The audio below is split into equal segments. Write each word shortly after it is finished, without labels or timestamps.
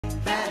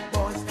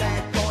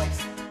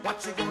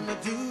What you gonna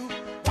do?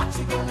 What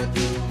you gonna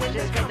do when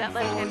Just they make come that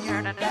left for hand you?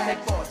 turn on the Bad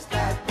six. boys,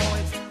 bad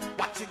boys.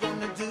 What you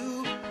gonna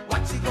do?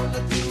 What you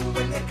gonna do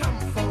when they come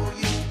for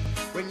you?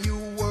 When you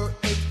were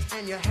 8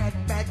 and you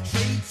had bad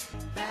traits.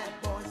 Bad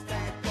boys,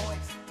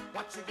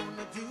 what you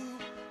gonna do?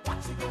 What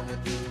you gonna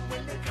do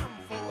when they come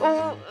for you?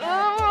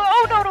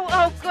 Oh, no,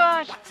 oh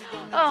gosh.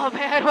 Oh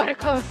man, what a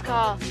close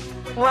call.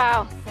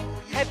 Wow.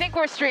 I think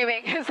we're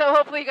streaming, so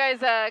hopefully you guys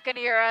can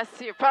hear us.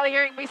 You're probably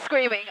hearing me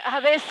screaming.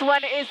 This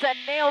one is a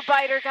nail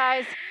biter,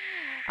 guys,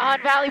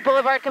 on Valley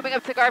Boulevard coming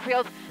up to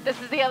Garfield. This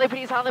is the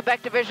LAPD's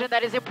Hollenbeck division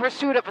that is in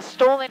pursuit of a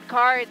stolen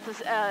car.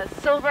 It's a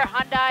silver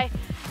Hyundai.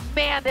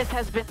 Man, this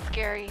has been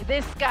scary.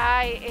 This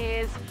guy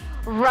is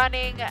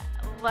running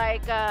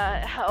like,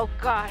 oh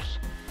gosh,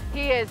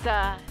 he is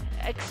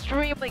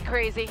extremely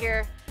crazy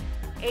here.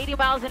 80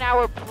 miles an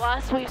hour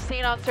plus we've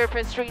seen on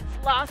surface streets.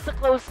 Lots of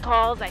close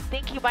calls. I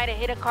think he might have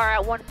hit a car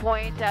at one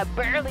point.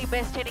 Barely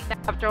missed hitting that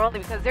after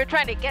only because they're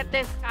trying to get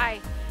this guy.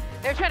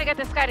 They're trying to get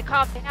this guy to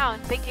calm down,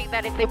 thinking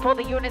that if they pull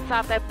the units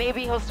off, that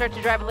maybe he'll start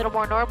to drive a little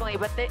more normally.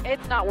 But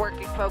it's not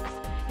working, folks.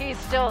 He's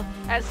still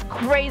as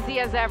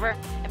crazy as ever,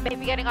 and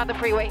maybe getting on the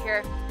freeway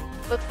here.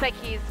 Looks like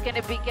he's going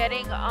to be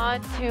getting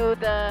onto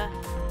the.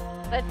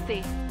 Let's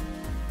see.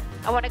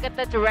 I want to get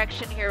the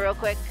direction here real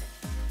quick.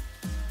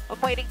 I'm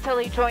waiting till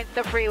he joins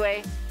the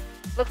freeway.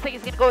 Looks like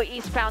he's gonna go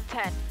eastbound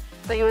 10.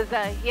 So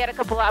he had a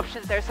couple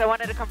options there, so I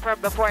wanted to confirm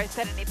before I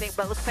said anything,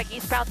 but looks like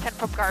eastbound 10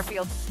 from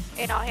Garfield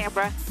in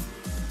Alhambra.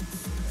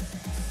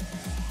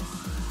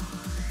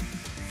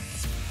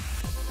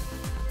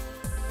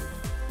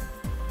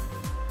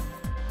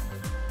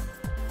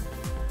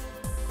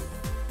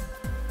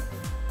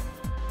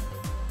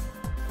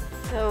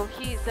 So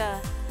he's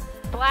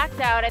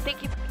blacked out. I think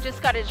he's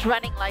just got his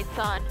running lights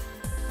on.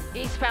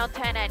 Eastbound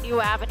 10 at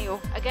New Avenue.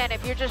 Again,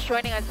 if you're just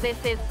joining us, this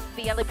is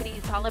the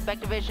LAPD's Hollenbeck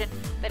division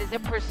that is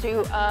in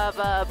pursuit of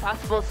a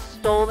possible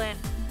stolen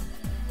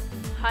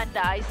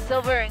Hyundai,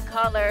 silver in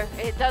color.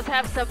 It does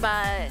have some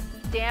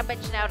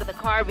damage now to the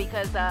car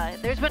because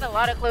there's been a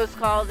lot of close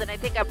calls, and I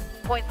think at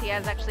points he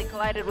has actually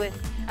collided with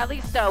at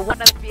least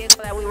one other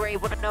vehicle that we were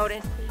able to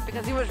notice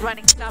because he was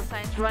running stop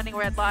signs, running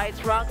red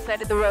lights, wrong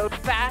side of the road,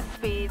 fast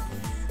speeds,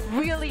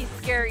 really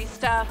scary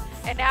stuff.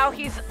 And now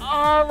he's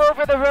all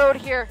over the road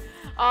here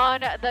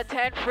on the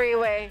 10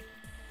 freeway.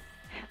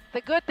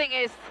 The good thing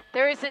is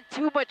there isn't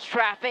too much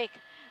traffic,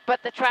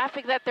 but the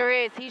traffic that there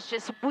is, he's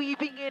just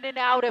weaving in and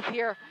out of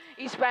here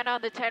eastbound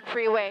on the 10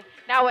 freeway,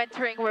 now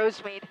entering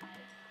Rosemead.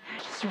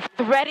 Just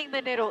threading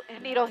the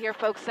needle here,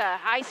 folks.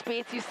 High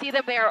speeds, you see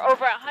them there,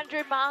 over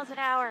 100 miles an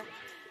hour.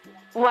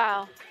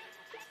 Wow.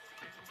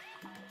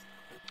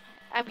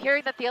 I'm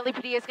hearing that the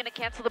LAPD is going to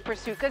cancel the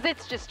pursuit because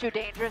it's just too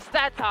dangerous.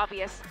 That's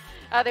obvious.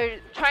 They're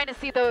trying to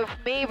see, though, if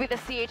maybe the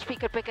CHP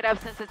could pick it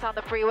up since it's on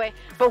the freeway.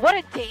 But what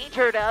a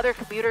danger to other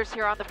commuters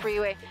here on the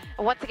freeway.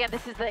 And once again,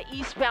 this is the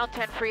eastbound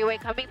 10 freeway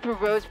coming through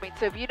Rosemead.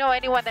 So if you know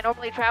anyone that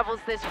normally travels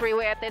this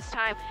freeway at this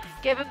time,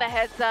 give them the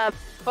heads up.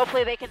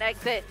 Hopefully they can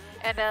exit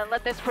and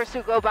let this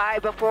pursuit go by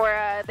before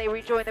they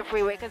rejoin the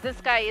freeway, because this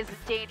guy is in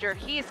danger.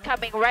 He's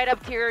coming right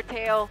up to your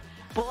tail,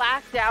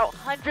 blacked out,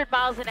 100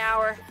 miles an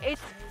hour.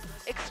 It's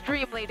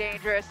extremely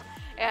dangerous.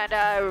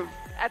 And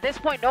at this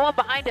point, no one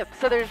behind him,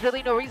 so there's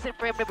really no reason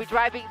for him to be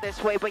driving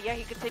this way. But yeah,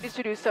 he continues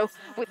to do so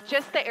with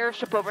just the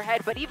airship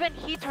overhead. But even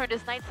he turned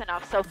his nights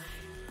off, so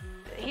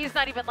he's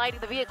not even lighting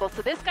the vehicle.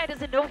 So this guy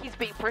doesn't know he's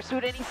being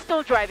pursued, and he's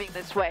still driving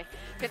this way.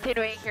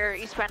 Continuing here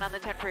eastbound on the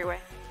 10 freeway.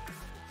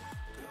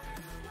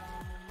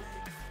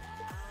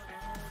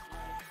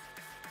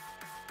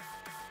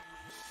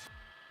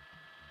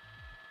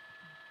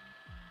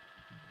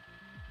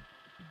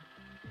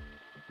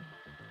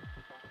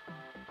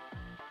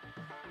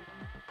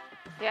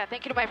 Yeah,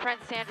 thank you to my friend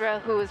Sandra,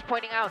 who is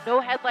pointing out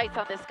no headlights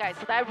on this guy,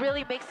 so that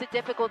really makes it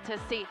difficult to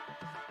see.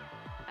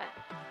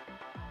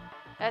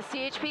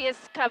 CHP is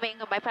coming,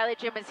 my pilot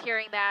Jim is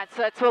hearing that,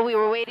 so that's what we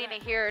were waiting to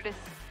hear, to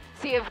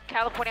see if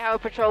California Highway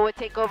Patrol would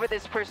take over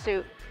this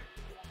pursuit.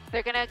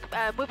 They're gonna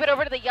move it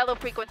over to the yellow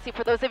frequency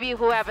for those of you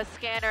who have a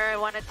scanner and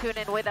want to tune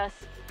in with us.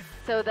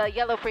 So the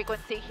yellow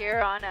frequency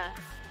here on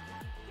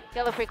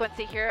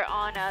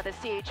the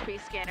CHP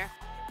scanner.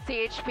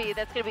 CHP,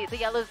 that's gonna be, the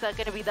yellow's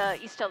gonna be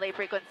the East LA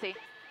frequency.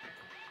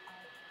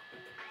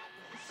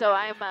 So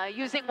I'm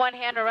using one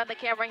hand to run the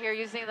camera here,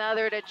 using the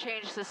other to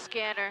change the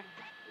scanner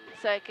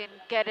so I can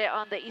get it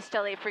on the East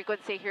LA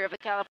frequency here of the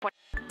California.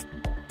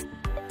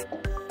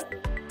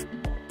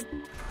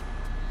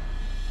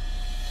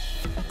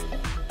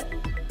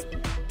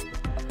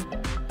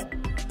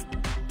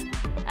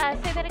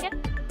 Say that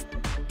again?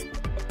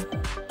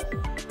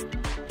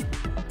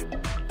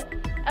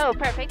 Oh,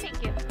 perfect,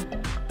 thank you.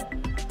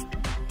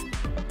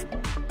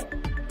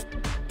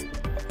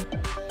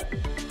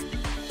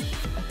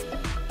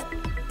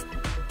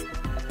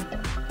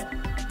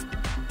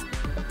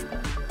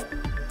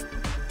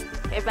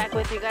 Okay, back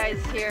with you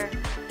guys here.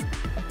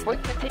 We'll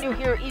continue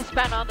here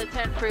eastbound on the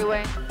 10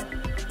 freeway.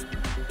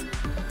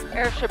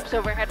 Airships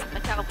overhead from the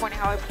California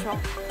Highway Patrol.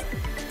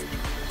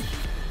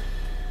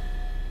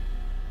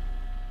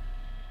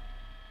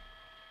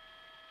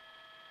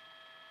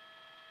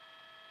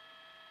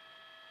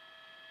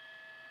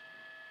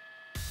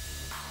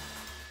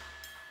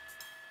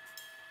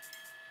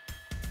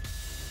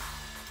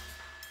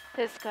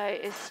 This guy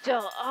is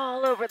still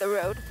all over the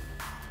road.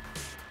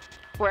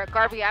 We're at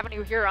Garvey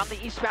Avenue here on the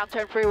eastbound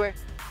 10 freeway.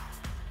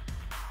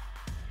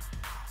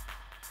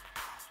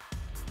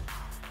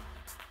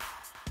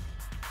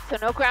 So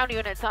no ground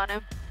units on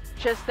him,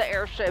 just the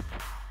airship.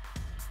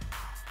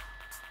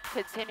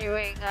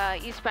 Continuing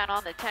eastbound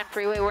on the 10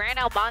 freeway. We're in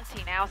El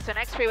Monte now, so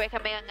next freeway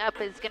coming up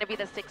is going to be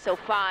the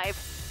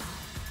 605.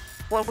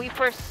 When we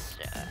first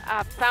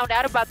found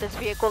out about this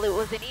vehicle, it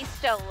was in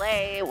East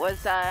LA. It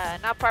was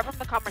not far from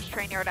the Commerce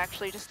train yard,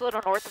 actually, just a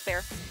little north of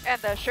there. And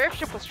the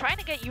sheriffship was trying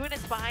to get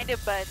units behind it,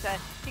 but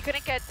he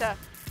couldn't get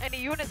any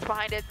units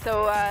behind it,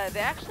 so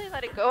they actually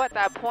let it go at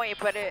that point.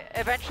 But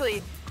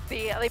eventually,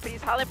 the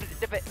LAPD's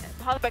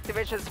Hollenbeck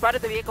division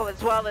spotted the vehicle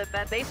as well, and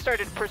then they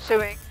started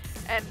pursuing.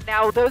 And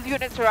now those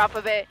units are off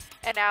of it,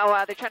 and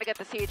now they're trying to get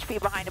the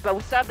CHP behind it. But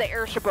we still have the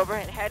airship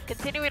overhead,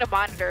 continuing to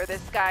monitor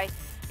this guy,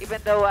 even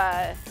though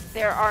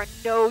there are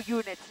no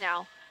units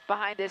now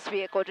behind this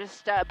vehicle,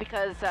 just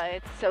because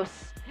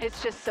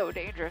it's just so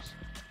dangerous.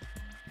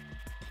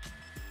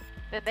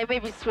 Then they may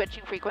be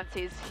switching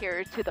frequencies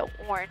here to the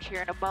orange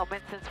here in a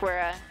moment, since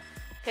we're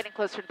getting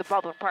closer to the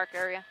Baldwin Park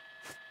area.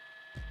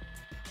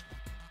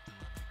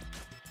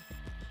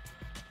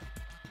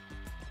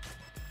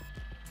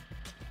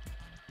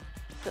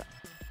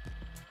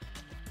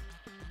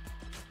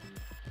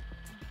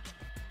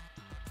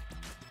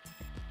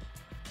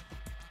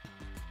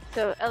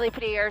 So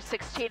LAPD Air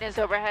 16 is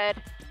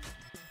overhead.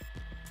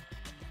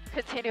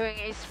 Continuing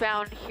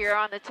eastbound here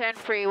on the 10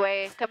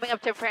 freeway, coming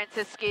up to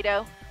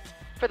Francisquito.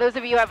 For those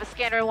of you who have a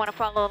scanner and want to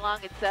follow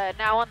along, it's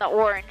now on the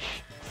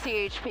orange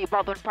CHP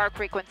Baldwin Park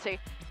frequency.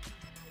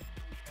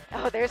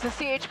 Oh, there's a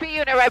CHP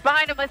unit right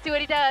behind him. Let's see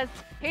what he does.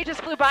 He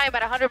just flew by him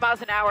at 100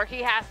 miles an hour.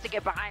 He has to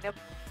get behind him.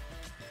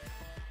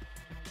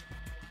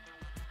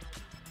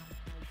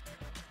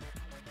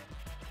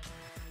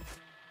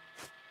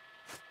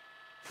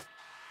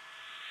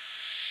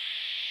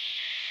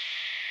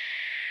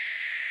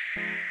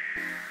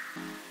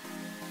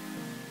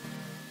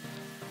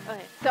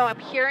 Okay, so I'm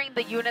hearing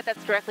the unit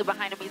that's directly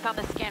behind him. He's on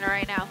the scanner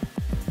right now.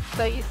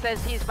 So he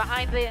says he's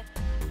behind the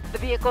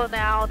vehicle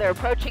now. They're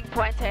approaching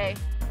Puente.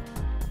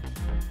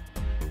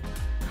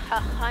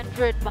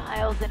 100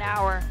 miles an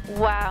hour.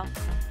 Wow.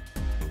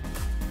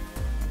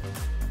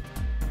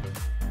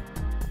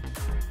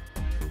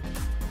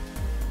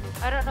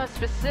 I don't know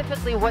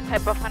specifically what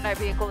type of Hyundai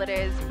vehicle it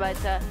is, but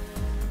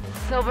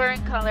silver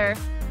in color.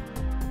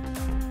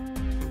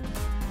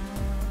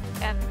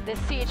 And the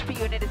CHP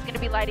unit is going to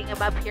be lighting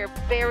him up here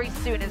very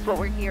soon is what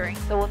we're hearing.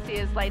 So we'll see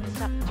his lights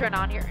turn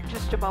on here in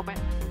just a moment.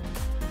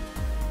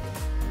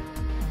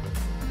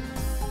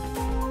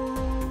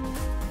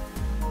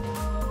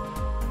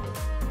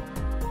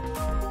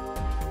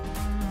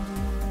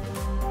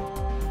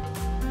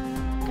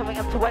 Coming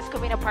up to West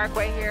Covina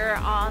Parkway here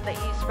on the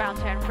eastbound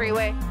 10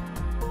 freeway.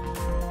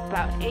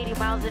 About 80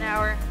 miles an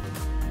hour.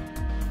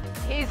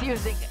 He's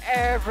using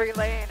every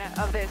lane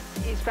of this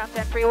eastbound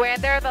 10 freeway,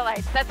 and there are the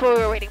lights. That's what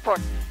we were waiting for.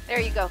 There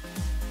you go.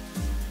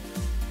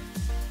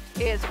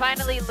 He is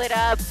finally lit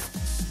up.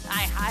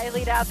 I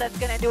highly doubt that's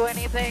going to do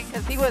anything,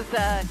 because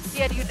he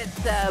had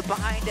units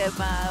behind him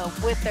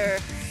with their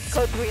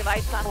code 3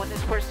 lights on when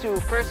this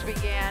pursuit first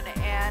began,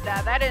 and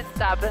that didn't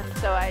stop him,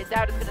 so I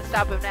doubt it's going to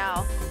stop him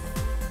now.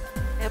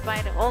 It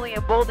might only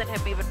embolden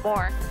him even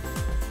more.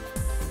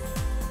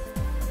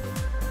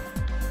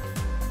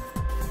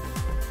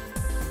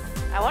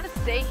 I want to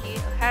say he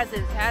has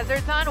his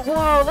hazards on.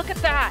 Whoa, look at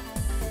that.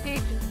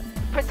 He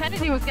pretended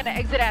he was going to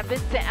exit at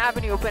Vincent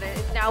Avenue, but it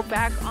is now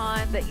back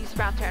on the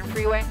eastbound 10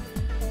 freeway.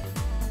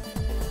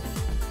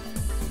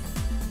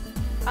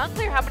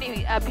 Unclear how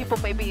many people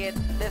may be in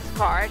this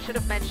car. I should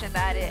have mentioned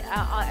that.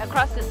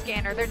 Across the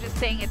scanner, they're just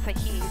saying it's a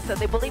he, so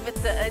they believe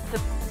it's a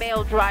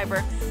male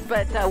driver,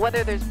 but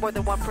whether there's more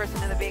than one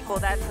person in the vehicle,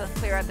 that's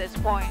unclear at this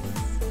point.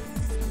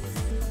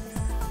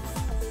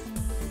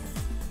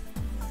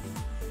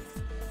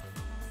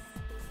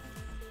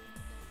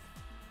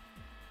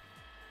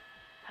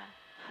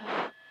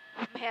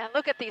 Man,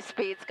 look at these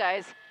speeds,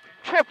 guys.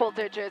 Triple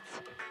digits,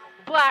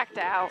 blacked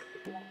out.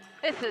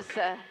 This is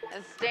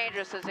as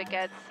dangerous as it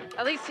gets.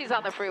 At least he's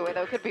on the freeway,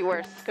 though. Could be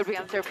worse. Could be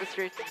on surface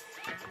streets.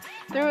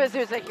 Through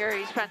Azusa here,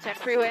 eastbound 10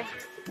 freeway.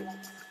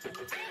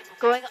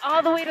 Going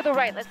all the way to the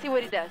right. Let's see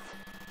what he does.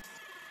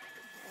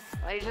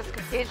 Well, he's just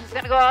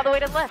going to go all the way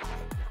to the left.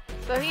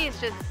 So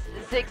he's just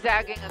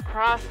zigzagging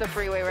across the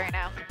freeway right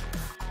now.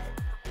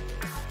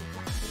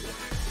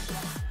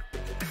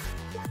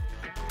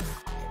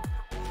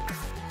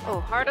 Oh,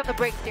 hard on the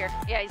brakes here.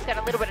 Yeah, he's got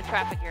a little bit of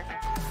traffic here.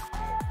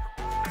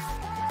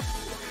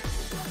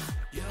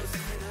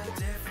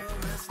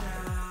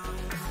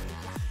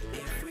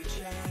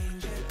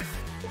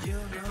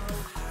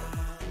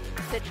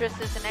 Citrus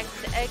is the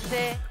next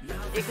exit.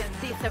 You can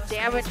see some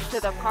damage to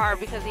the car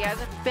because he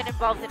hasn't been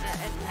involved in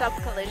some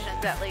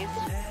collisions at least.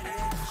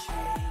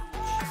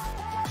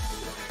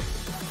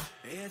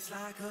 It's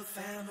like a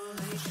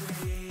family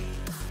tree.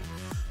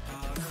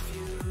 Part of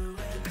you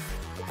and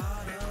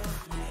part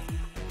of me.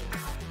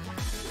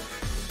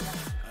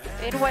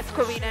 In West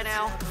Covina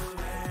now.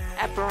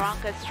 at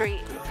Barranca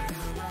Street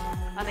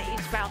on the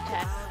eastbound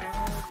 10.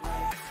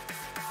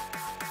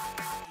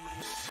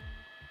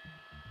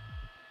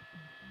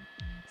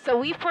 So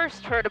we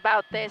first heard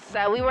about this.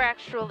 We were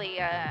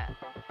actually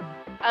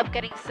up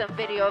getting some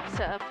video of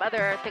some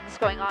other things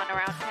going on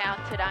around town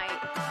tonight.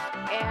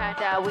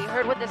 And we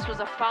heard what this was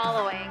a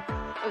following.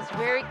 It was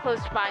very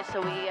close by, so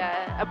we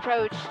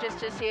approached just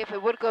to see if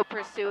it would go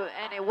pursuit,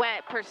 and it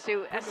went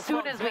pursuit as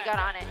soon as we got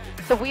on it.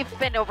 So we've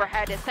been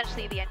overhead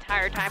essentially the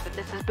entire time that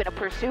this has been a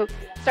pursuit.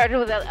 Started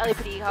with the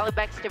LAPD,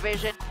 Hollybeck's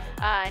division,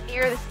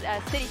 near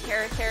the City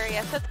Terrace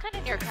area, so it's kind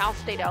of near Cal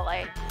State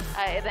LA.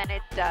 And then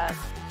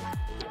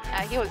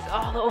he was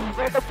all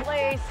over the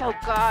place. Oh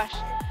gosh,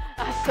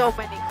 so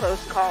many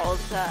close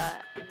calls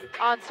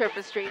on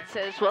surface streets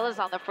as well as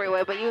on the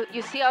freeway. But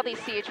you see all these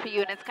CHP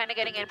units kind of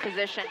getting in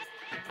position.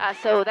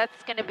 So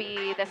that's going to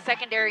be the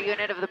secondary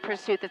unit of the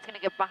pursuit that's going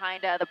to get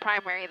behind the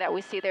primary that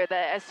we see there,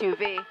 the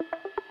SUV.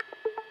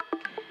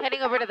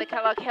 Heading over to the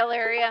Kellogg Hill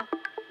area.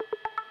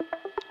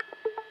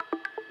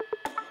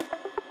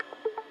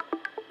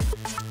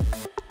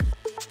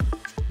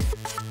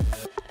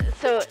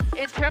 So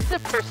in terms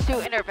of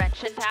pursuit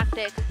intervention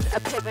tactics, a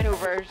pit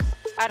maneuver's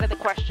out of the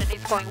question.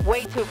 He's going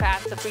way too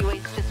fast. The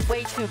freeway's just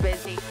way too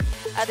busy.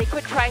 They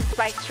could try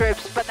spike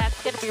strips, but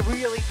that's going to be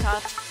really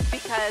tough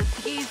because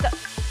he's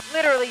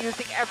literally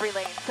using every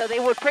lane. So they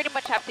would pretty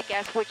much have to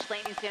guess which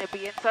lane he's going to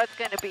be in. So it's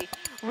going to be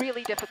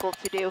really difficult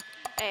to do.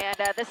 And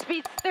the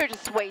speeds, they're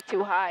just way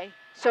too high.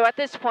 So at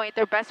this point,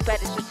 their best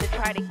bet is just to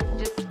try to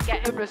just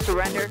get him to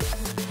surrender.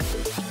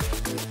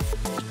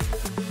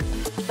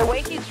 The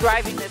way he's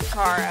driving this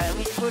car, I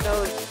mean, who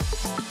knows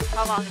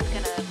how long it's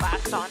going to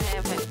last on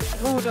him, and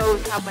who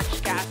knows how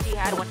much gas he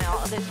had when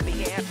all this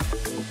began.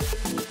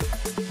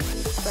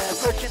 But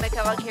approaching the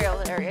Kellogg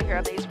Hill area here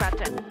on the eastbound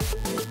 10.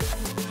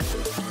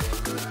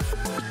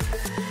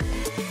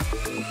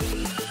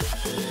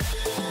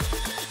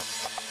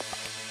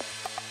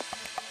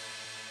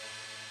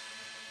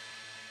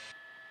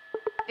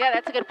 Yeah,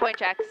 that's a good point,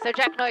 Jack. So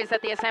Jack Noyes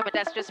at the assignment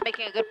desk just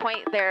making a good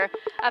point there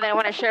that I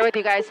want to share with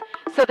you guys.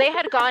 So they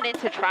had gone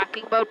into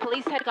tracking mode.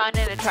 Police had gone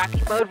into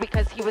tracking mode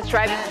because he was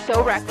driving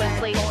so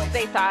recklessly.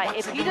 They thought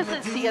if he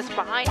doesn't see us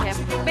behind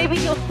him, maybe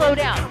he'll slow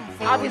down.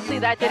 Obviously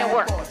that didn't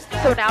work.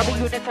 So now the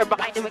units are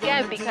behind him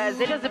again because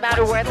it doesn't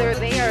matter whether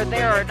they are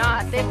there or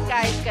not. This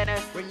guy's going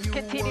to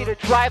continue to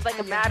drive like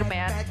a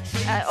madman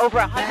over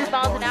 100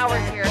 miles an hour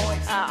here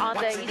on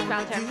the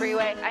eastbound 10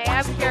 freeway. I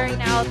am hearing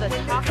now the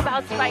talk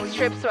about spike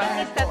strips, so at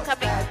least that's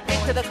coming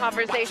into the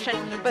conversation,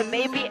 but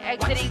maybe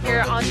exiting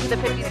here onto the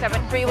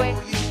 57 freeway.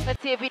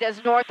 Let's see if he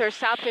does north or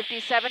south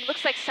 57.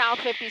 Looks like south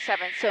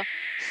 57, so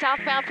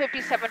southbound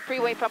 57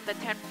 freeway from the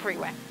 10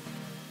 freeway.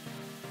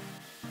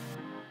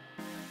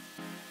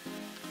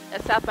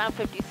 Southbound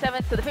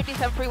 57, so the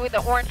 57 freeway,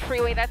 the Orange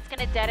freeway, that's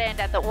going to dead end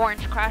at the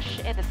Orange crush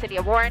in the city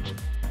of Orange.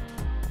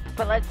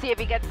 But let's see if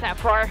he gets that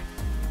far.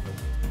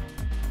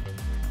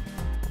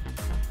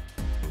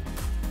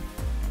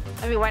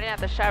 I mean, winding out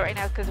the shot right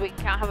now because we can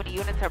count how many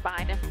units are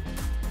behind him.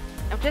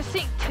 I'm just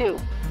seeing 2.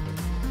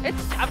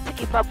 It's tough to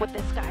keep up with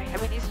this guy. I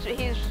mean,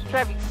 he's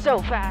driving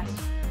so fast.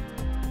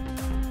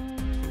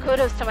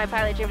 Kudos to my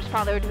pilot, James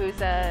Pollard, who's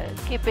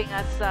keeping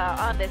us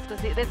on this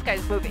because this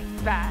guy's moving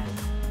fast.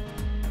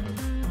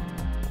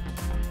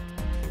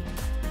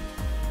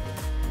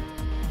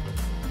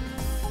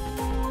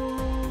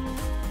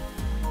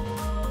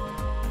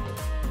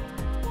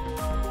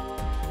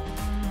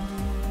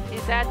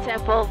 That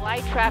simple,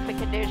 light traffic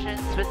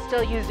conditions, but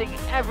still using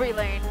every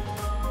lane.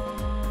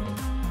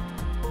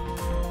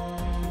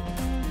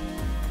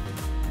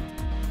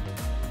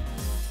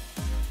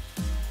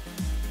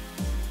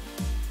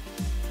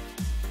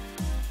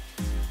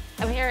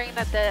 I'm hearing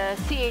that the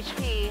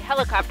CHP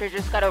helicopter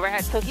just got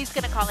overhead, so he's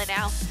going to call it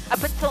now.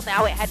 Up until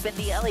now, it had been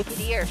the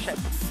LAPD airship,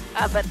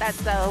 but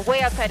that's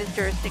way outside his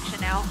jurisdiction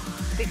now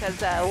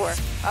because we're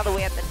all the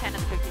way at the 10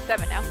 and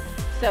 57 now.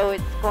 So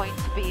it's going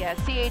to be a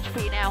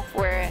CHP now.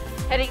 We're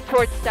heading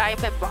towards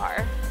Diamond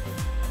Bar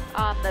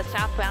on the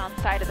southbound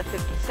side of the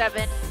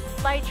 57.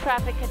 Light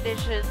traffic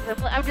conditions.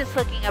 I'm just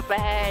looking up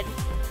ahead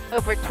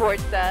over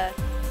towards the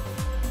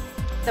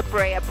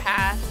Brea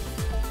Pass.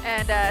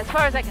 And as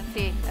far as I can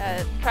see,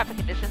 traffic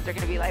conditions are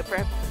going to be light for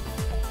him.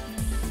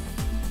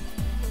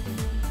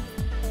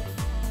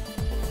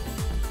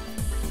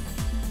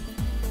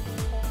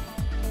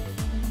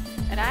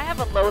 And I have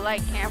a low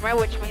light camera,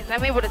 which means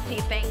I'm able to see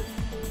things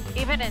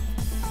even in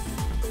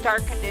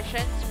dark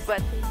conditions, but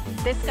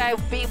this guy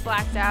being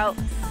blacked out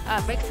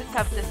makes it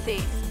tough to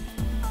see.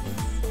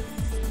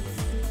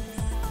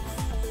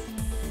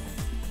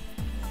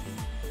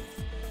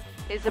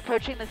 He's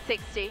approaching the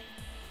 60.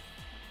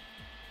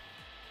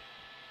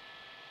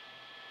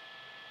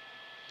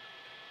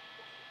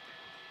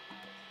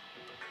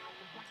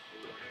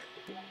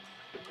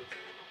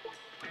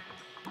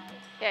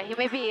 Yeah, he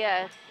may be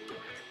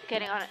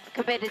getting on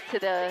committed to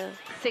the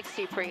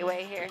 60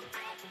 freeway here.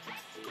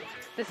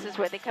 This is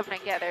where they come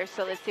together,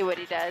 so let's see what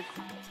he does.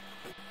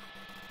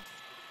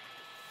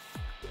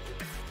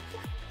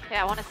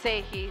 Yeah, I want to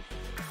say he's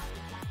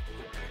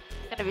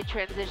Gonna be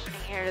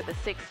transitioning here to the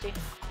 60.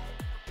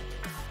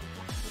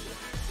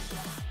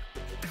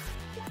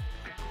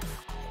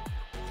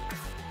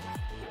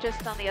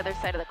 Just on the other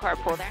side of the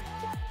carpool there.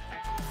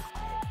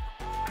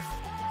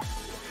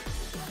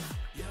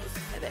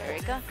 There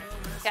we go.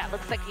 Yeah,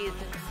 looks like he's...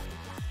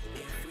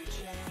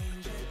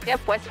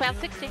 Yep, westbound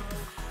 60.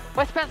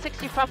 Westbound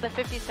 60 from the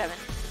 57.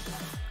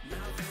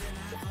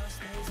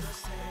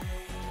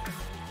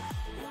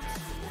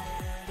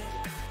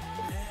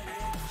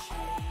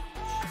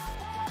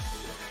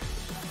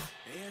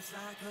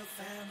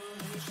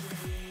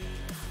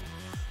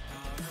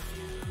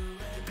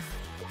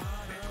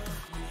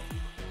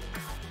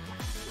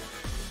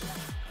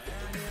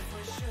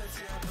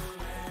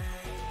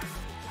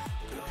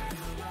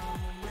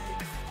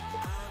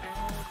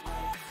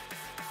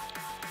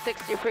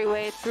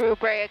 Freeway through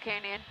Brea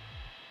Canyon.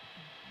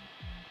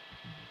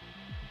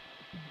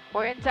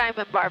 We're in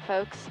Diamond Bar,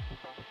 folks.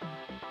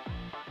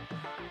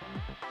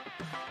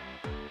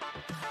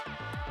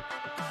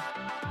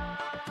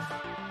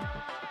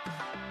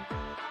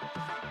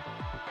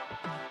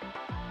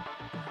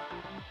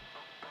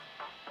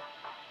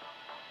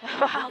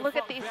 Wow, look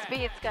at these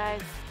speeds,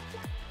 guys.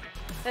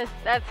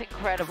 That's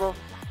incredible.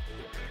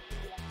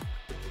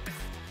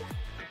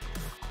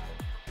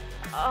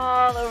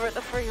 All over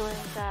the freeway,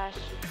 gosh.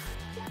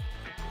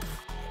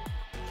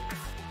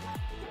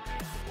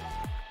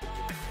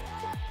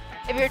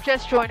 If you're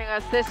just joining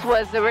us, this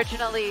was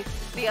originally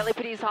the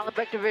LAPD's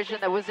Hollenbeck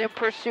division that was in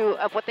pursuit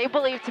of what they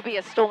believed to be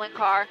a stolen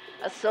car,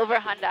 a silver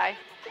Hyundai.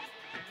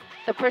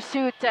 The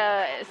pursuit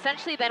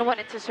essentially then went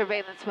into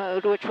surveillance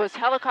mode, which was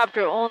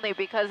helicopter only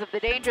because of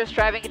the dangerous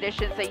driving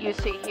conditions that you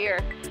see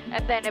here.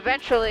 And then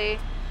eventually,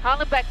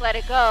 Hollenbeck let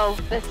it go.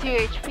 The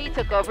CHP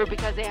took over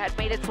because it had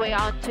made its way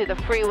onto the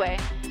freeway.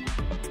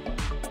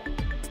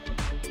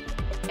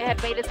 It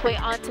had made its way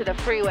onto the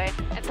freeway.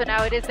 And so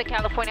now it is the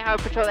California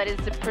Highway Patrol that is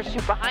in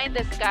pursuit behind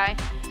this guy,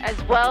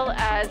 as well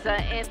as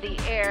in the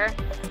air.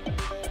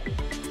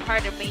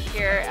 Pardon me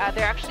here.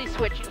 They're actually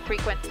switching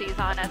frequencies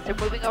on us. They're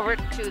moving over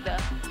to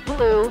the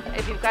blue.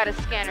 If you've got a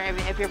scanner,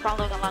 if you're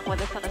following along with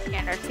us on the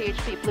scanner,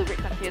 CHP blue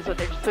frequency is what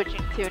they're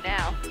switching to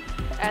now.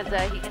 As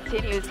he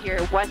continues here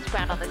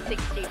westbound on the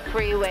 60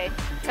 freeway,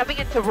 coming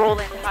into Boyle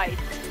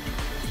Heights.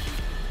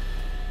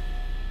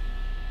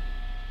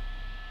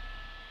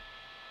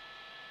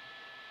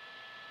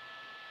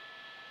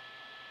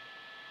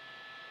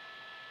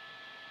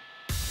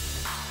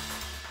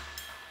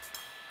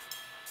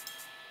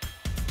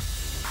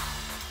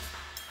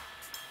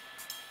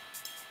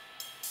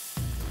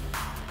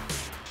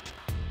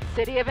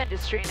 City of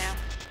Industry now.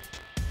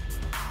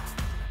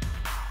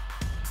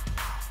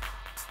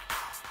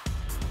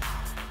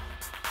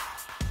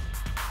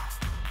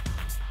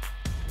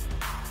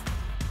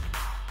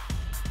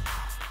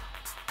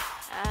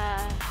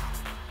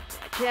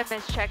 Jim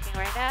is checking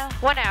right now.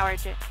 1 hour,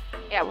 Jim.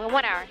 Yeah,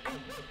 1 hour.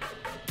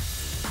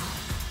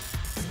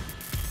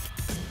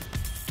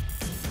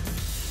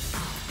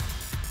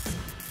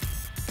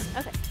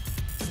 Okay.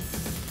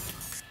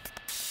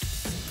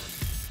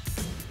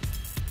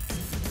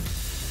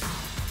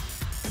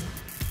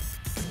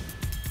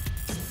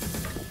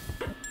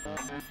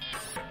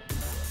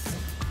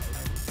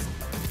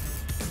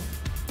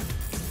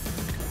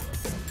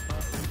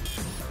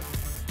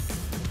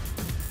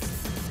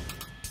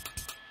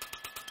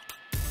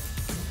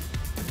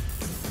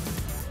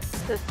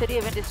 So City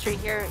of Industry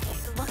here,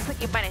 it looks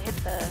like you might have hit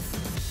the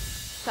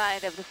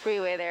side of the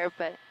freeway there,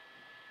 but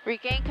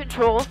regain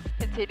control,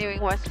 continuing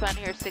westbound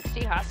here, 60,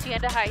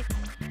 Hacienda Heights.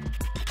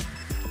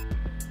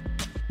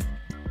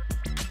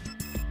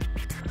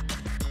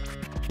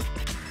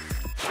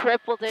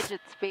 Triple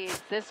digit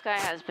speeds. This guy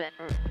has been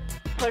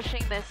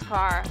pushing this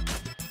car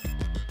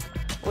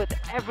with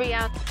every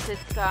ounce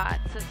it's got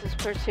since this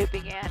pursuit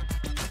began.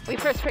 We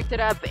first picked it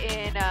up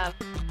in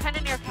kind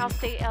of near Cal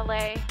State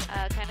LA,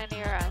 kind of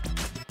near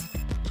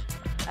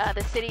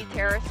the City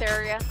Terrace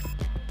area.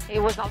 He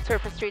was on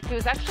Surface Street. He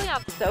was actually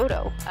on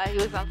Soto. He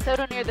was on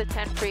Soto near the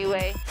 10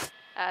 freeway.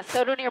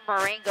 Soto near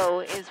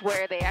Marengo is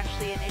where they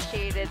actually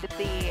initiated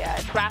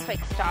the traffic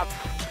stop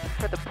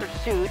for the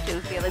pursuit. It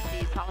was the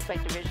LAPD's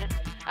Hollenbeck division.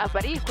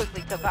 But he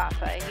quickly took off.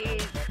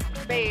 He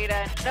made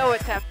no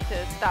attempt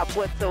to stop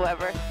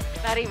whatsoever,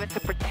 not even to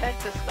pretend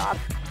to stop,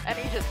 and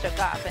he just took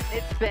off. And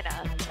it's been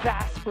a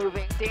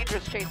fast-moving,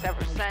 dangerous chase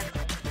ever since.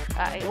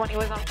 When he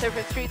was on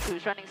Surface Streets, he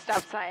was running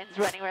stop signs,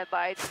 running red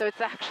lights. So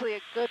it's actually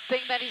a good thing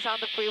that he's on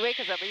the freeway,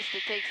 because at least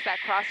it takes that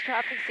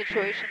cross-traffic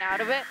situation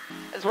out of it,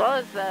 as well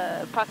as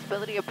the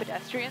possibility of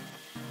pedestrians.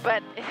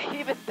 But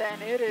even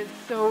then, it is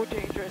so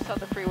dangerous on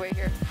the freeway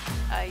here.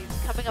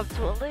 He's coming up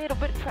to a little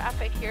bit of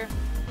traffic here.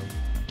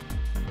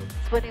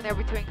 Splitting there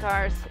between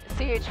cars.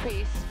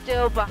 CHP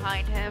still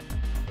behind him.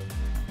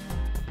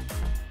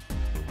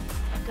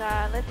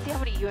 Let's see how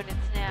many units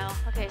now.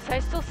 Okay, so I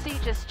still see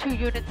just 2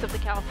 units of the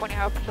California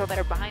Highway Patrol that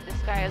are behind this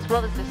guy, as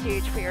well as the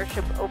CHP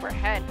airship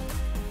overhead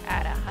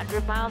at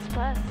 100 miles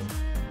plus.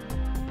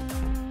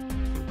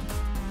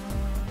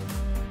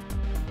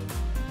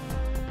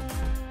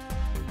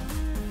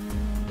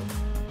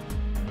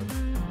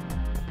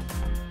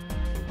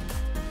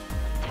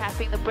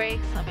 tapping the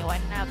brakes. Let me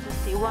widen out to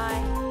see why.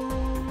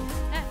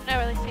 Not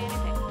really see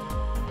anything.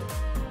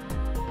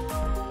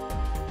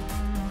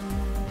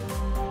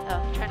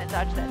 Oh, I'm trying to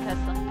dodge that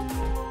Tesla.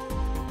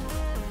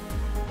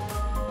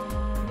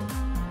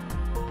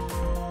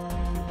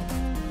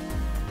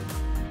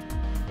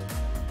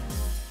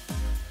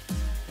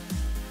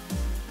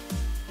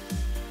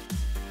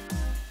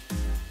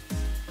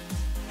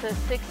 The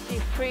 60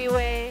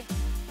 freeway,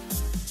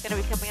 gonna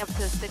be coming up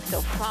to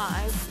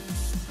 605.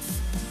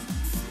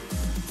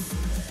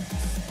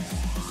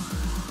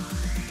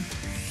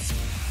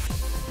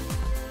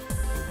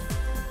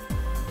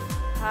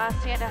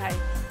 Hacienda Heights.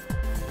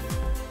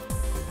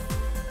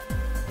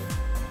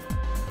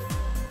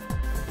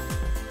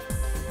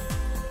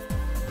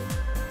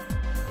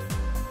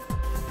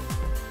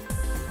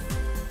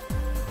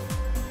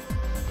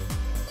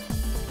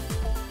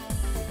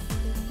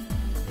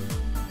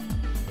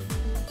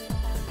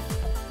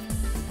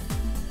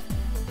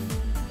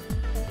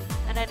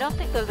 I don't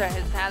think those are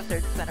his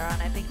hazards that are on.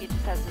 I think he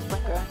just has his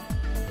blinker on.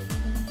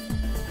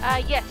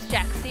 Yes,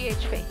 Jack,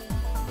 CHP.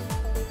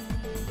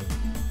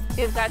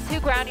 We've got 2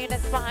 ground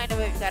units behind him.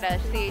 We've got a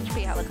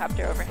CHP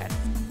helicopter overhead.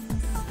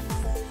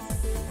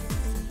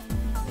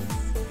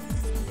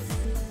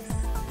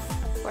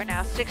 We're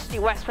now 60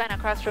 westbound at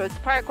Crossroads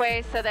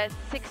Parkway, so that's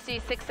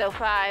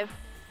 6605.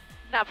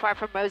 Not far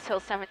from Rose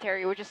Hill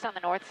Cemetery. We're just on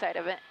the north side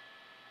of it.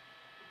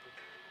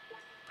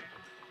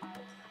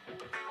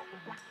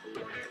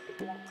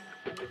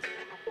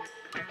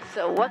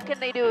 So what can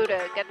they do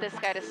to get this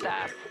guy to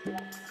stop?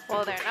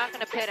 Well, they're not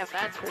going to pit him,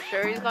 that's for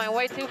sure. He's going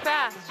way too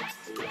fast.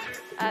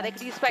 They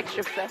could use spike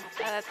strips, though.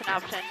 That's an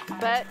option.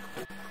 But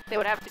they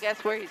would have to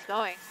guess where he's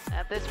going.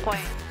 At this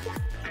point,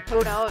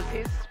 who knows?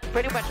 He's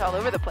pretty much all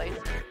over the place.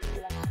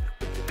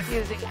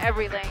 Using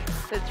every lane.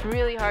 So it's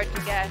really hard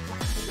to guess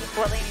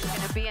what lane he's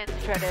going to be in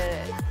to try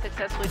to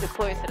successfully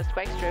deploy a set of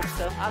spike strips.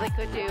 So all they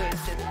could do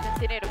is just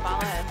continue to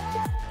follow him.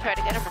 Try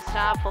to get him to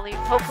stop.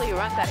 Hopefully he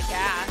runs out of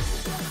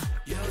gas.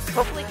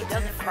 Hopefully he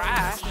doesn't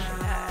crash,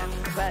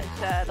 but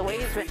the way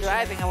he's been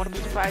driving, I wouldn't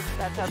be surprised if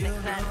that's how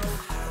things end.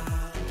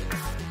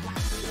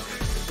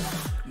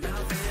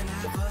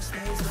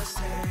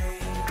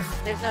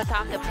 There's no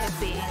talk of him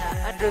being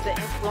under the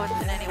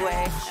influence in any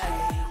way.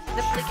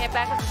 Simply came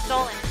back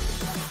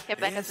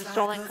as a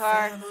stolen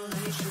car,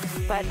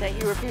 but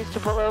he refused to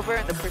pull over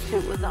and the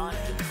pursuit was on.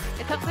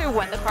 It's unclear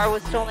when the car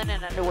was stolen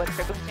and under what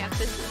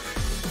circumstances,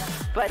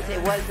 but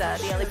it was the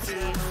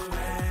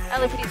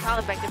LAPD's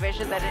Hollenbeck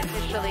division that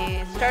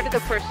initially started the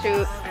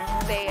pursuit.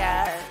 They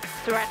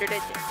surrendered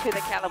it to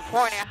the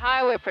California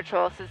Highway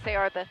Patrol, since they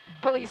are the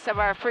police of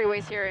our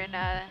freeways here in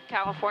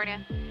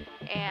California,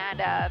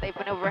 and they've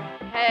been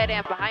overhead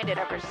and behind it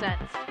ever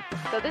since.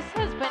 So this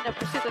has been a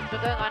pursuit that's been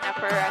going on now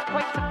for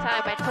quite some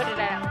time. I'd put it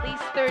at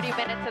least 30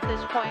 minutes at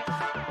this point.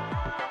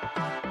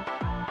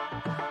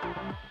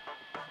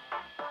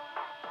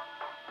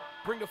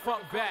 Bring the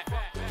funk back.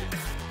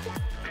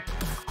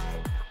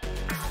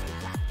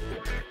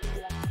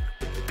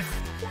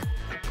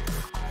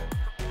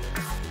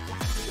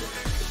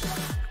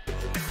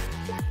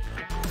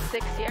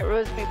 60 at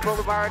Rosemead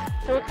Boulevard.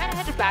 So we're kind of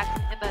headed back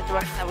in the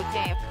direction that we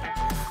came.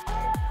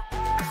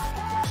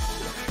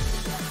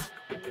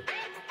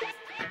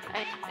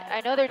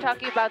 I know they're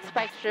talking about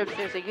spike strips.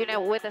 There's a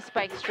unit with a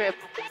spike strip.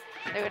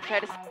 They're going to try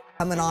to...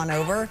 Coming on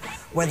over,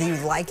 whether you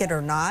like it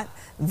or not.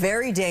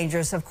 Very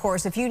dangerous, of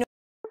course. If you know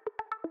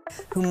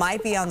who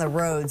might be on the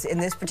roads in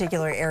this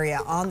particular area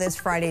on this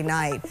Friday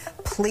night,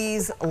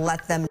 please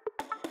let them know.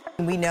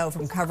 We know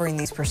from covering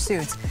these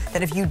pursuits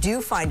that if you do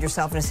find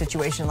yourself in a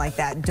situation like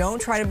that, don't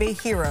try to be a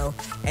hero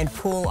and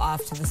pull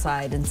off to the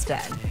side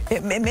instead.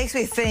 It makes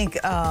me think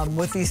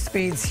with these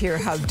speeds here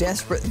how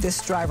desperate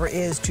this driver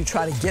is to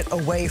try to get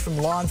away from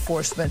law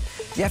enforcement.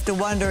 You have to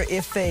wonder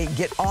if they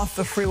get off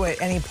the freeway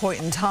at any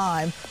point in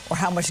time or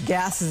how much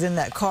gas is in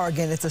that car.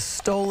 Again, it's a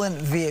stolen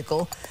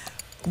vehicle.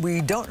 We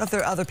don't know if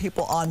there are other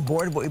people on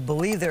board, but we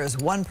believe there is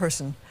one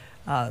person,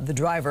 the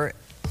driver.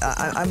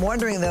 I'm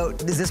wondering, though,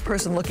 is this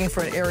person looking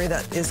for an area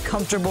that is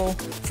comfortable,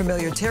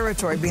 familiar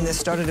territory, being that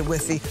started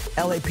with the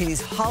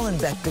LAPD's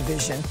Hollenbeck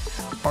division?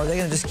 Or are they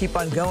going to just keep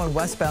on going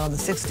westbound on the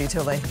 60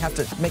 till they have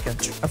to make a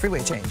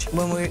freeway change?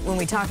 When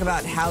we talk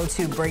about how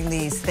to bring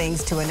these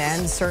things to an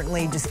end,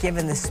 certainly just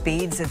given the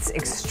speeds, it's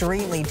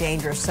extremely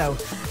dangerous. So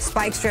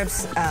spike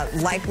strips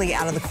likely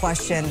out of the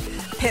question.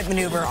 Pit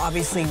maneuver,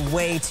 obviously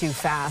way too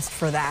fast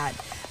for that.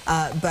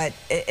 But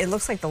it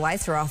looks like the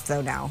lights are off,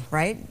 though, now,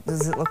 right?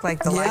 Does it look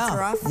like the lights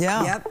are off?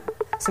 Yeah. Yep.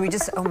 So we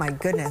just, oh, my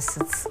goodness,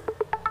 it's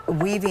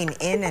weaving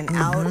in and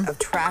out of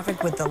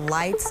traffic with the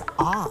lights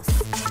off.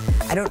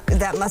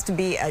 That must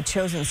be a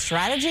chosen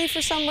strategy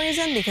for some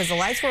reason, because the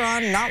lights were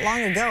on not long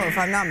ago, if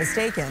I'm not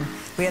mistaken.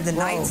 We have the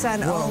night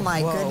sun. Oh,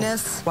 my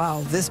goodness.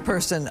 Wow, this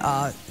person,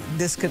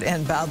 this could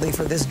end badly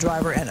for this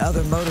driver and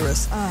other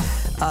motorists.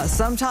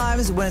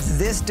 Sometimes when it's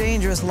this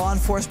dangerous, law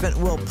enforcement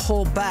will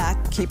pull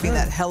back, keeping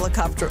that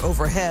helicopter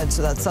overhead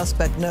so that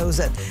suspect knows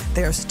that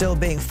they're still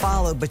being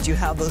followed, but you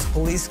have those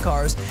police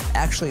cars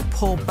actually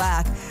pull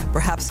back,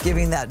 perhaps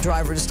giving that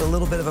driver just a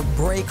little bit of a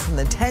break from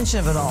the tension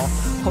of it all,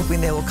 hoping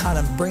they will kind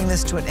of bring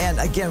this to an end.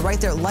 Again, right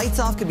there, lights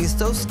off can be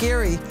so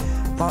scary,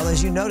 Marla,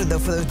 as you noted, though,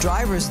 for those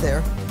drivers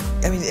there.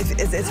 I mean,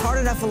 it's hard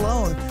enough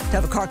alone to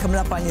have a car coming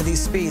up on you these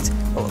speeds.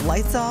 Oh,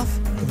 lights off,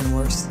 even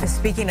worse.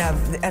 Speaking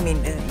of, I mean,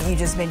 you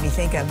just made me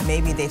think of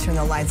maybe they turn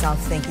the lights off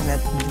thinking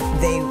that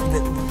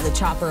the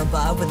chopper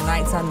above with the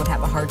night sun would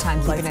have a hard time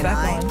keeping an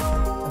eye.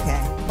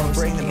 Okay, or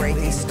bring the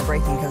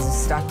braking because it's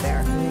stuck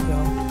there. There you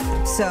go.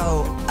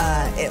 So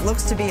it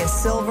looks to be a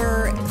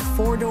silver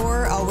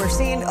 4-door.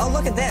 Oh,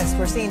 look at this.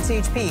 We're seeing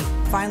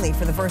CHP finally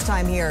for the first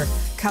time here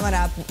coming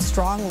up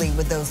strongly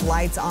with those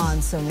lights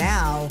on. So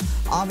now,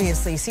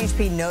 obviously,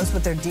 CHP knows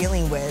what they're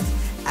dealing with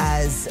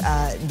as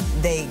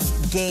they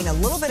gain a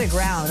little bit of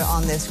ground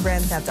on this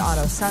grand theft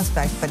auto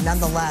suspect, but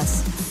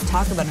nonetheless,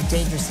 talk about a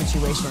dangerous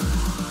situation.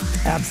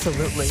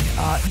 Absolutely.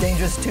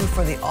 Dangerous, too,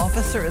 for the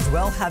officer as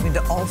well, having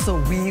to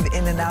also weave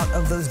in and out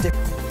of those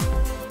different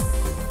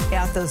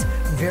at those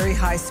very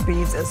high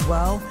speeds as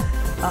well.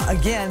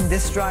 Again,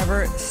 this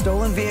driver,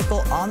 stolen vehicle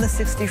on the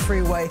 60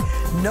 freeway,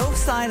 no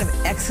sign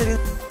of exiting.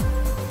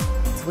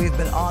 We've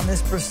been on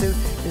this pursuit,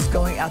 is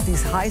going at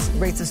these high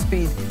rates of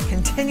speed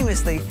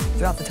continuously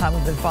throughout the time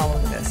we've been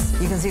following this.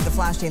 You can see the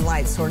flashing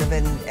lights sort of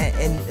in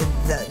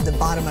the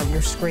bottom of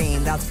your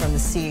screen. That's from the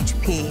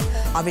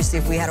CHP. Obviously,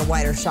 if we had a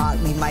wider shot,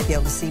 we might be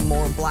able to see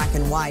more black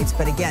and whites.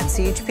 But again,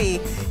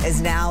 CHP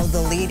is now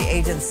the lead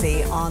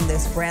agency on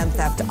this grand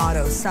theft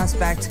auto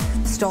suspect,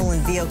 stolen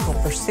vehicle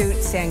pursuit,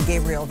 San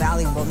Gabriel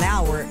Valley. Well,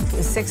 now we're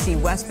 60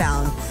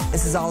 westbound.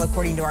 This is all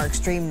according to our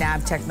extreme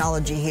nav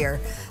technology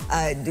here.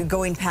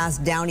 Going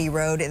past Downey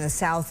Road in the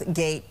South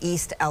Gate,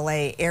 East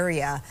LA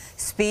area.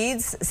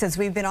 Speeds, since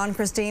we've been on,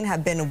 Christine,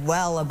 have been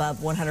well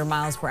above 100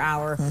 miles per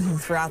hour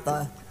throughout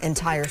the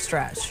entire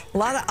stretch. A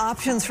lot of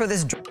options for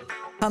this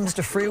comes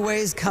to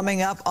freeways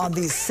coming up on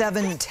the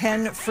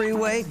 710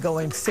 freeway,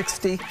 going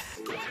 60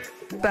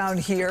 bound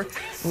here.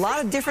 A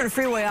lot of different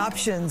freeway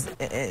options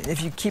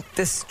if you keep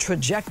this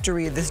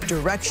trajectory, this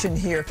direction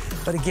here.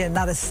 But again,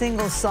 not a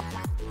single sign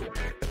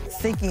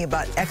thinking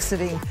about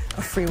exiting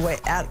a freeway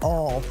at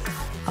all.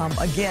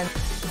 Again,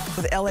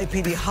 with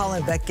LAPD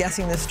Hollenbeck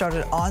guessing this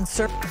started on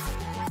surface.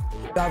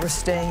 Driver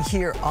staying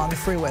here on the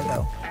freeway,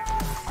 though.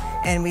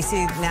 And we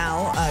see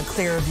now a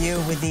clear view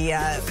with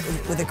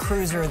the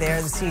cruiser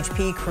there, the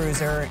CHP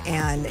cruiser,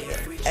 and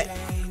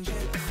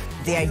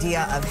the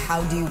idea of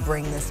how do you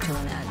bring this to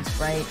an end,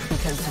 right?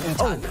 Because we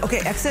talked. Oh, okay,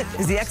 exit.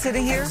 Is he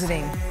exiting here?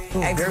 Exiting.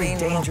 Ooh, exiting, very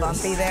dangerous. little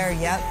bumpy there.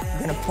 Yep,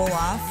 gonna pull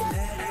off.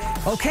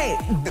 Okay,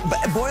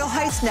 Boyle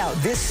Heights now.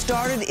 This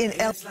started in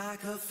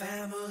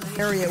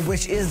area,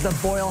 which is the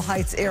Boyle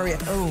Heights area.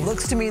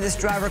 Looks to me this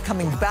driver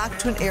coming back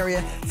to an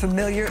area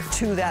familiar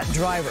to that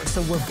driver.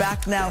 So we're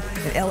back now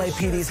in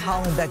LAPD's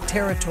Hollenbeck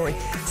territory.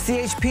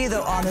 CHP,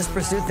 though, on this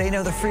pursuit, they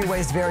know the freeway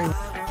is very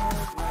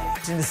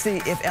to see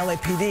if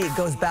LAPD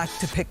goes back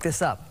to pick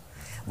this up.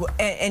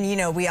 And you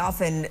know, we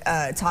often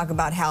talk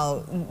about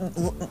how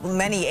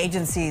many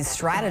agencies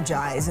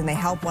strategize and they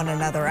help one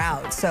another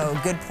out. So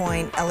good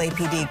point.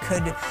 LAPD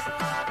could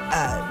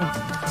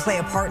play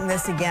a part in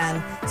this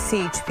again.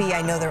 CHP,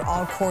 I know they're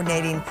all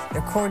coordinating.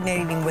 They're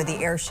coordinating with the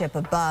airship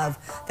above.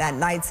 That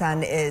night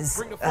sun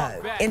is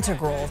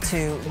integral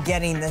to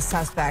getting the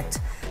suspect,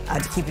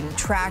 to keeping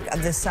track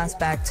of this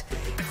suspect.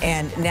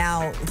 And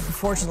now,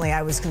 fortunately,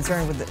 I was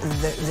concerned with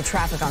the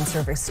traffic on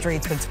surface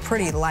streets, but it's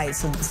pretty light,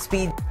 so the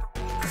speed.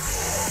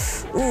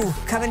 Ooh,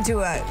 coming to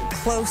a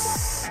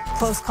close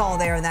call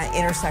there in that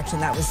intersection.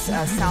 That was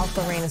South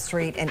Lorena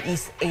Street and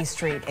East A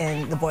Street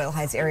in the Boyle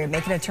Heights area.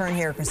 Making a turn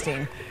here,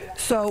 Christine.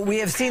 So we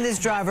have seen this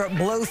driver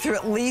blow through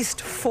at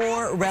least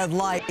 4 red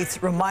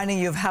lights, reminding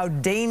you of how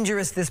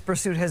dangerous this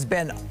pursuit has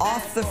been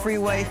off the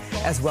freeway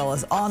as well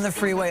as on the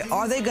freeway.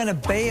 Are they going to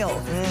bail?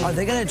 Are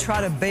they going to try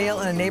to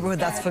bail in a neighborhood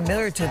that's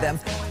familiar to them?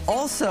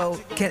 Also,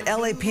 can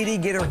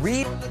LAPD get a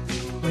read?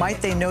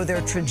 Might they know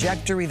their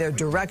trajectory, their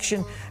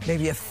direction,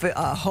 maybe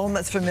a home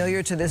that's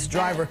familiar to this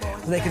driver?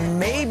 They can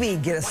maybe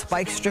get a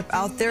spike strip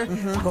out there,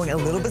 going a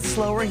little bit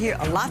slower here,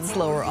 a lot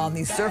slower on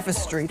these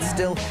surface streets,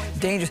 still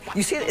dangerous.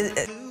 You see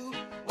it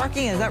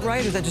parking, is that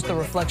right, or is that just a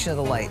reflection of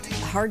the light?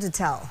 Hard to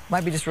tell.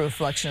 Might be just a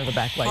reflection of the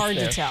back lights. Hard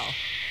to tell.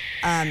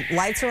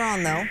 Lights are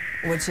on, though,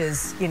 which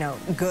is, you know,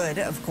 good,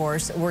 of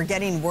course. We're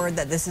getting word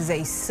that this is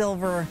a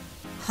silver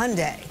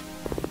Hyundai.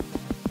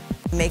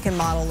 Make and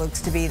model looks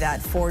to be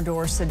that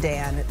 4-door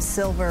sedan,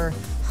 silver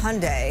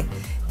Hyundai.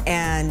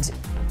 And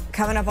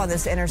coming up on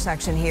this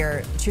intersection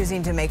here,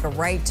 choosing to make a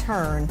right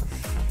turn.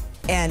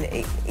 And,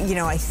 you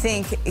know, I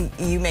think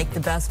you make the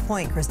best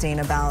point, Christine,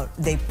 about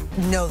they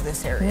know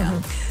this area.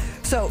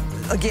 So,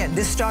 again,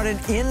 this started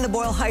in the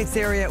Boyle Heights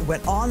area,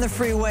 went on the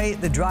freeway.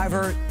 The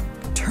driver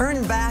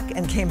turned back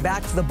and came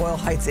back to the Boyle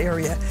Heights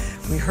area.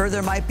 We heard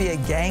there might be a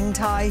gang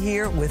tie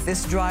here with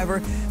this driver.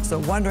 So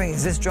wondering,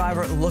 is this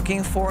driver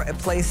looking for a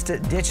place to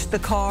ditch the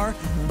car,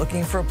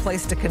 looking for a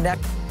place to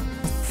connect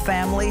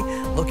family,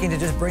 looking to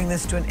just bring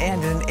this to an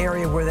end in an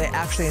area where they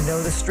actually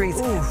know the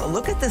streets? But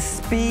look at the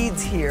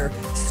speeds here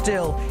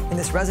still in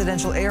this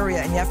residential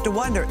area, and you have to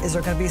wonder, is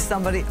there going to be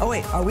somebody? Oh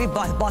wait, are we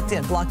blocked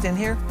in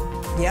here?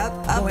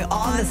 Yep. Going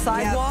on the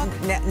sidewalk?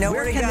 Yep.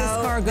 Nowhere to go. Where can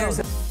this car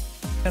go?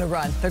 They're gonna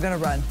run. They're gonna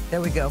run. There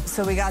we go.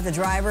 So we got the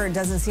driver. It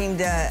doesn't seem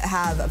to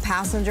have a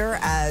passenger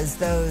as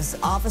those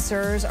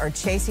officers are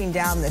chasing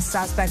down the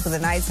suspect with a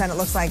night sun. It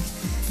looks like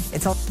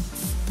it's a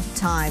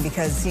time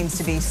because it seems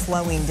to be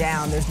slowing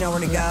down. There's nowhere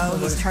to go.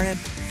 He's turning.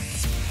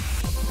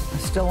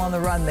 Still on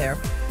the run there.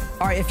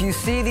 All right, if you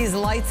see these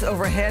lights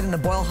overhead in the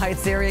Boyle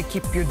Heights area,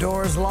 keep your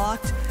doors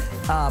locked.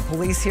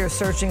 Police here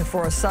searching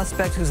for a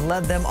suspect who's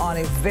led them on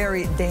a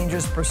very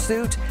dangerous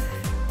pursuit.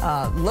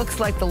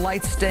 Looks like the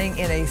light's staying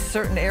in a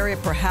certain area.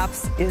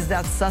 Perhaps is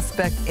that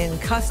suspect in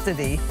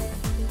custody?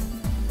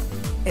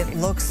 It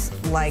looks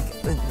like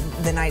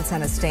the night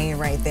sun is staying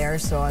right there,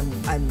 so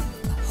I'm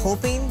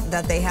hoping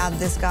that they have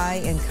this guy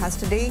in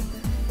custody.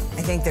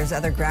 I think there's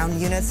other ground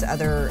units,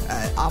 other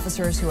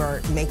officers who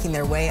are making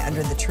their way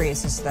under the tree.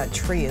 It's just that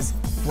tree is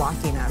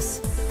blocking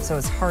us, so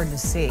it's hard to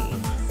see.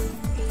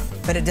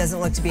 But it doesn't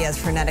look to be as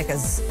frenetic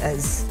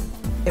as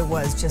it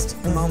was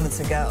just moments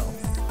ago.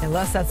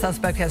 Unless that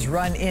suspect has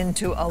run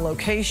into a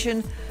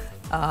location.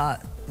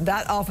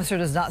 That officer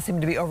does not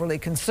seem to be overly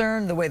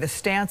concerned. The way the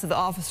stance of the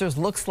officers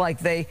looks like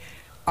they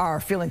are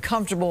feeling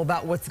comfortable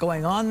about what's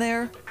going on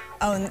there.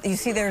 Oh, and you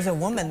see there's a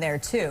woman there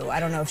too. I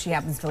don't know if she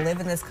happens to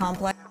live in this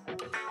complex.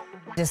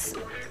 Just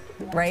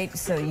right,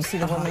 so you see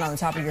the woman on the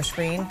top of your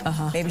screen.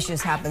 Maybe she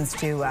just happens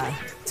to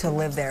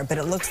live there. But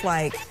it looks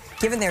like,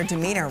 given their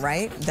demeanor,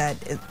 right, that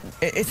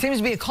it seems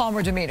to be a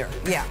calmer demeanor.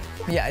 Yeah.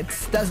 Yeah,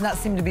 it does not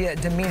seem to be a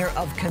demeanor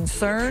of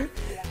concern.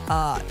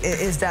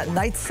 Is that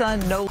night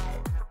sun no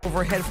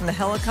overhead from the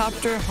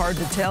helicopter? Hard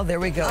to tell. There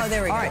we go. Oh,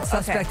 there we go. All right,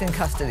 suspect in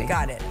custody.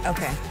 Got it.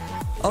 Okay.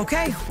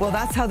 Okay, well,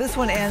 that's how this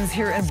one ends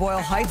here in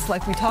Boyle Heights.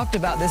 Like we talked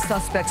about, this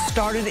suspect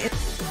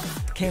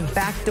came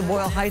back to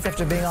Boyle Heights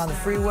after being on the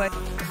freeway.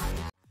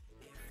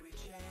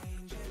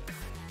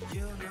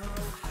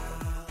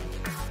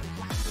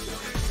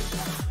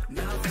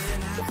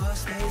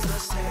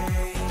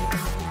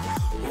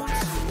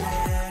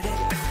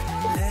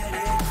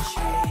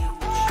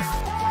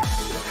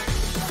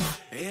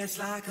 It's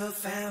like a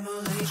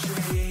family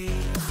tree,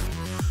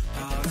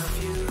 part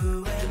of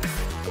you and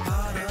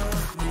part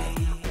of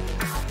me.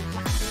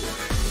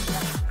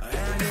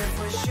 And if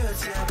we should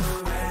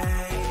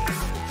separate,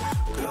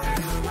 go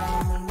your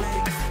own way,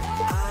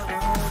 I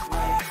won't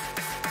wait.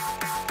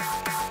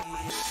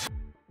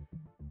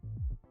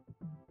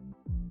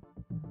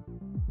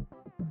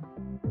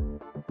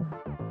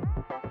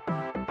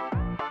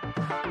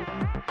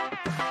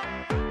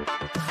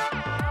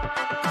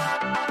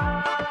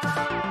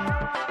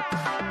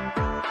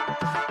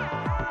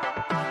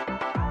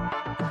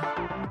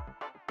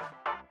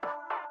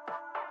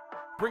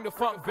 Bring the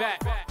funk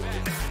back.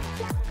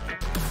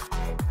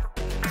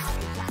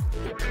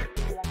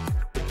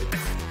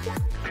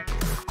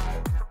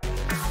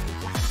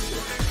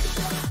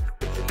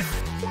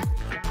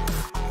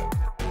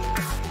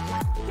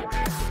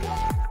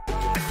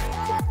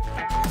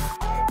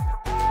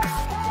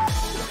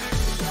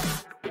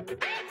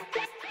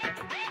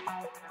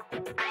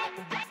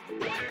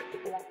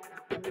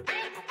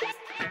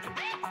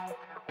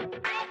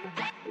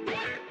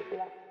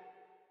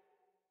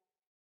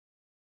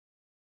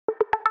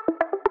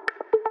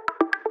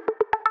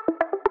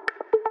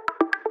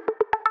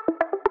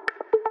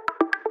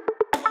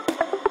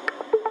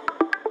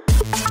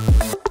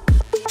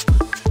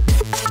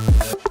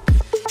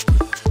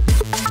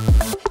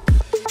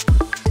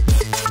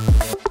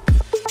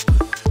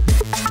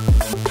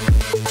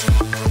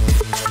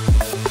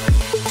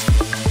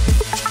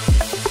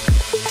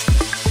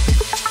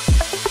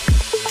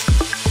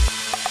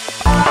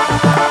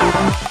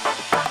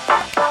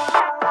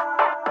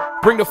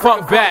 Bring the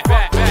funk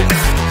back.